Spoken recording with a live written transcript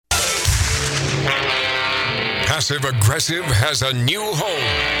Passive Aggressive has a new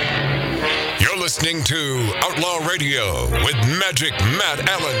home. You're listening to Outlaw Radio with Magic Matt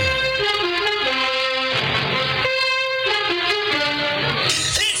Allen.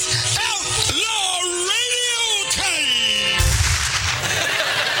 It's Outlaw Radio time!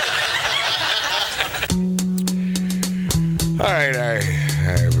 All right, I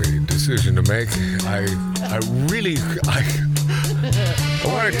have a decision to make. I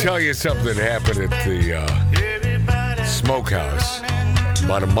want to tell you something that happened at the Smokehouse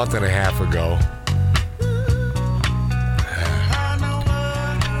about a month and a half ago.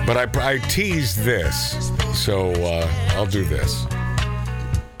 But I teased this, so I'll do this.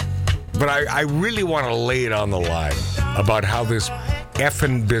 But I really want to lay it on the line about how this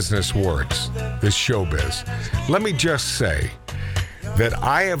effing business works, this showbiz. Let me just say that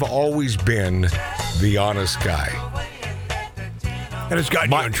I have always been the honest guy. And it's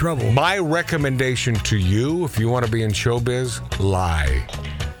gotten you in trouble. My recommendation to you, if you want to be in showbiz, lie.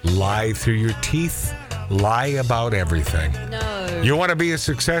 Lie through your teeth. Lie about everything. No. You want to be a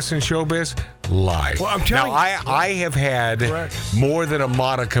success in showbiz? Lie. Well, I'm telling now, you. I have had Correct. more than a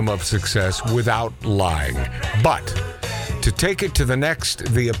modicum of success without lying. But to take it to the next,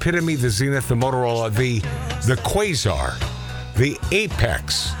 the epitome, the zenith, the Motorola, the quasar, the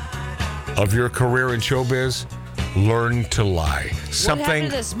apex of your career in showbiz, learn to lie.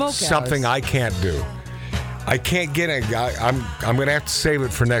 happened at Smokehouse? Something I can't do. I can't get it. I'm going to have to save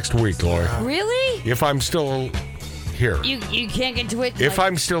it for next week, Lori. Really? If I'm still here. You can't get to it? If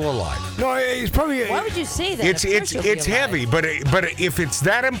I'm still alive. No, it's probably. Why would you say that? It's Of course you'll be alive. heavy, but if it's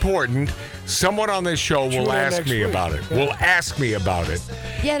that important, someone on this show will Tune in ask next me week. about it. Yeah. Will ask me about it.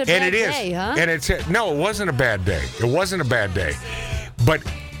 You had a And bad it is. day, huh? And it's no, it wasn't a bad day. It wasn't a bad day. But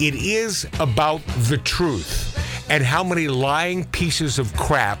it is about the truth and how many lying pieces of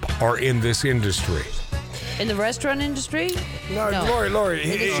crap are in this industry. In the restaurant industry? No, Lori.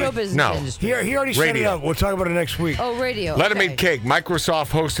 In the show business No. industry. He already set it Radio. up. We'll talk about it next week. Oh, radio. Let 'em okay. eat cake. Microsoft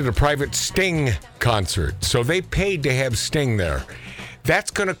hosted a private Sting concert, so they paid to have Sting there. That's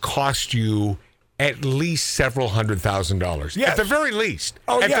going to cost you at least several $100,000. Yes. At the very least.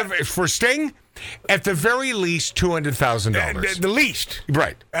 Oh, yeah. For Sting, at the very least $200,000. The least.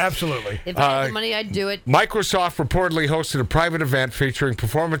 Right. Absolutely. If I had the money, I'd do it. Microsoft reportedly hosted a private event featuring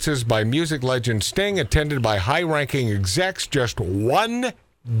performances by music legend Sting, attended by high-ranking execs just one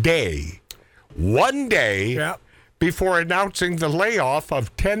day Yeah. before announcing the layoff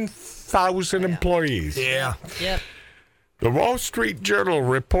of 10,000 employees. Yeah. Yep. The Wall Street Journal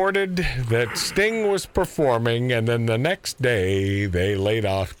reported that Sting was performing, and then the next day they laid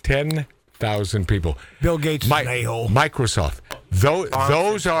off 10,000 people. Bill Gates is an a-hole. Microsoft.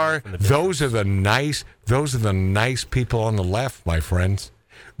 Those are the nice people on the left, my friends.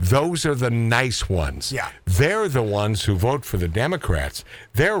 Those are the nice ones. Yeah. They're the ones who vote for the Democrats.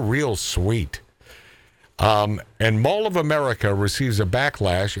 They're real sweet. And Mall of America receives a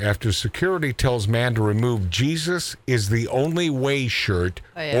backlash after security tells man to remove "Jesus is the only way" shirt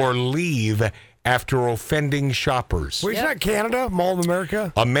or leave after offending shoppers. Wait, is that Canada? Mall of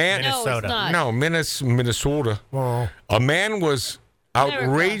America? A man, No, it's not. No, Minnesota. Oh. A man was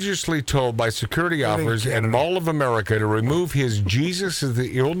outrageously told by security officers at Mall of America to remove his "Jesus is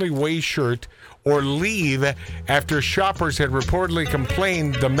the only way" shirt or leave after shoppers had reportedly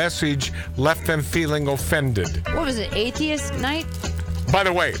complained the message left them feeling offended. What was it, atheist night? By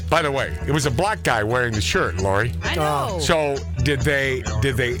the way, it was a black guy wearing the shirt, Lori. I know. So did they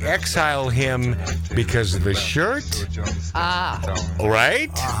exile him because of the shirt? Right?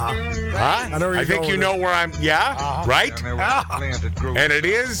 Huh? know where I you're think going you with know where I'm. Yeah, right. And it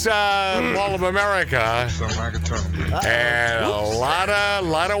is Mall of America, and a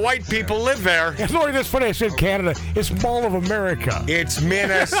lot of white people live there. Yeah, Lori, that's funny. I said Canada. It's Mall of America. It's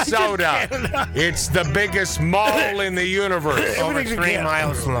Minnesota. It's the biggest mall in the universe. Everything's in 3 Canada.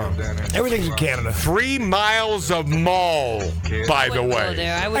 miles long. Everything's in Canada. 3 miles of mall, by the Wouldn't go way.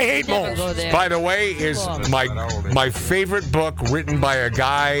 there. I hate never malls. go there. By the way, is my favorite book written by a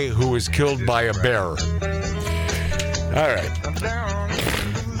guy who was killed by a bear. All right.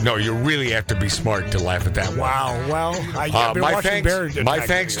 No, you really have to be smart to laugh at that one. Wow. Well, I've been watching Bears. my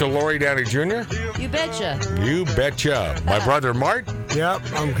thanks to Lori Downey Jr. You betcha. You betcha. My brother Mart, Yep,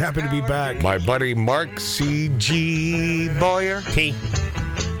 I'm happy to be back. my buddy Mark C.G. Boyer, T.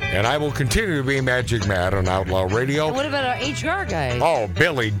 and I will continue to be Magic Matt on Outlaw Radio. And what about our HR guy? Oh,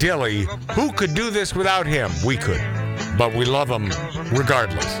 Billy Dilly. Who could do this without him? We could. But we love him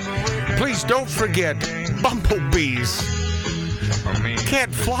regardless. Please don't forget, bumblebees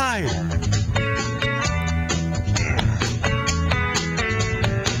can't fly.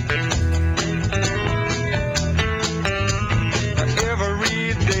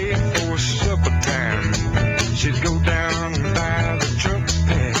 down, down.